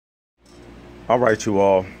All right, you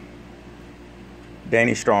all.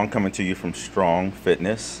 Danny Strong coming to you from Strong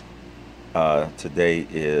Fitness. Today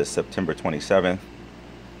is September 27th.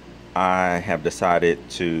 I have decided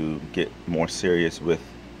to get more serious with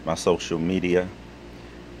my social media,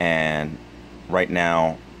 and right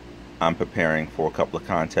now I'm preparing for a couple of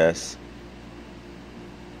contests,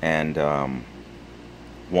 and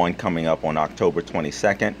one coming up on October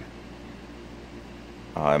 22nd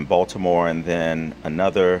in Baltimore, and then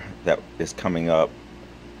another that is coming up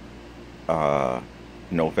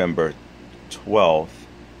November 12th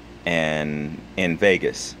and in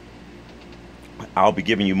Vegas. I'll be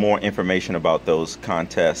giving you more information about those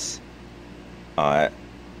contests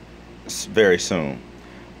very soon,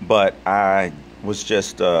 but I was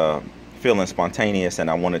just feeling spontaneous,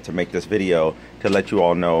 and I wanted to make this video to let you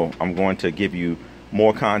all know I'm going to give you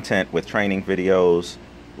more content with training videos,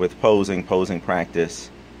 with posing practice,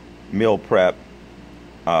 meal prep,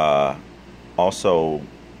 also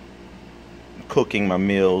cooking my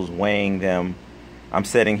meals, weighing them. I'm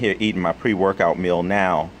sitting here eating my pre-workout meal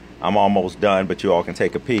now. I'm almost done, but you all can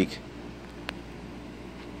take a peek.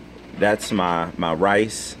 That's my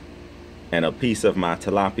rice and a piece of my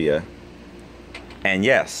tilapia. And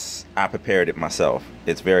yes, I prepared it myself.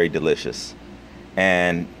 It's very delicious.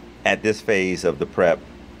 And at this phase of the prep,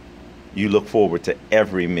 you look forward to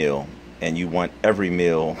every meal, and you want every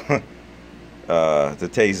meal to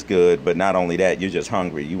taste good. But not only that, you're just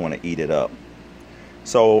hungry. You want to eat it up.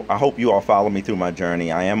 So I hope you all follow me through my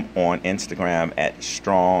journey. I am on Instagram at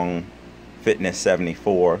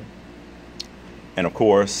strongfitness74, and of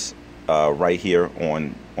course right here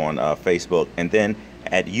on Facebook, and then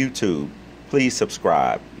at YouTube. Please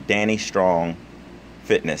subscribe, Danny Strong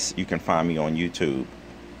Fitness. You can find me on YouTube,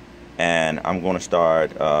 and I'm going to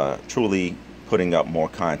start truly putting up more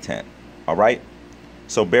content. All right,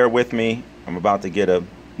 so bear with me. I'm about to get a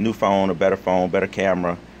new phone, a better phone, better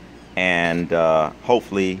camera, and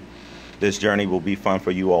hopefully this journey will be fun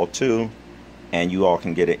for you all too, and you all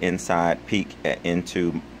can get an inside peek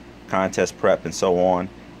into contest prep and so on.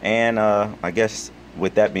 And I guess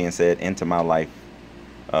with that being said, into my life.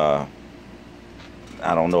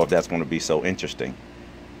 I don't know if that's going to be so interesting.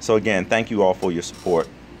 So again, thank you all for your support,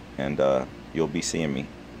 and you'll be seeing me.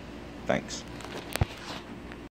 Thanks.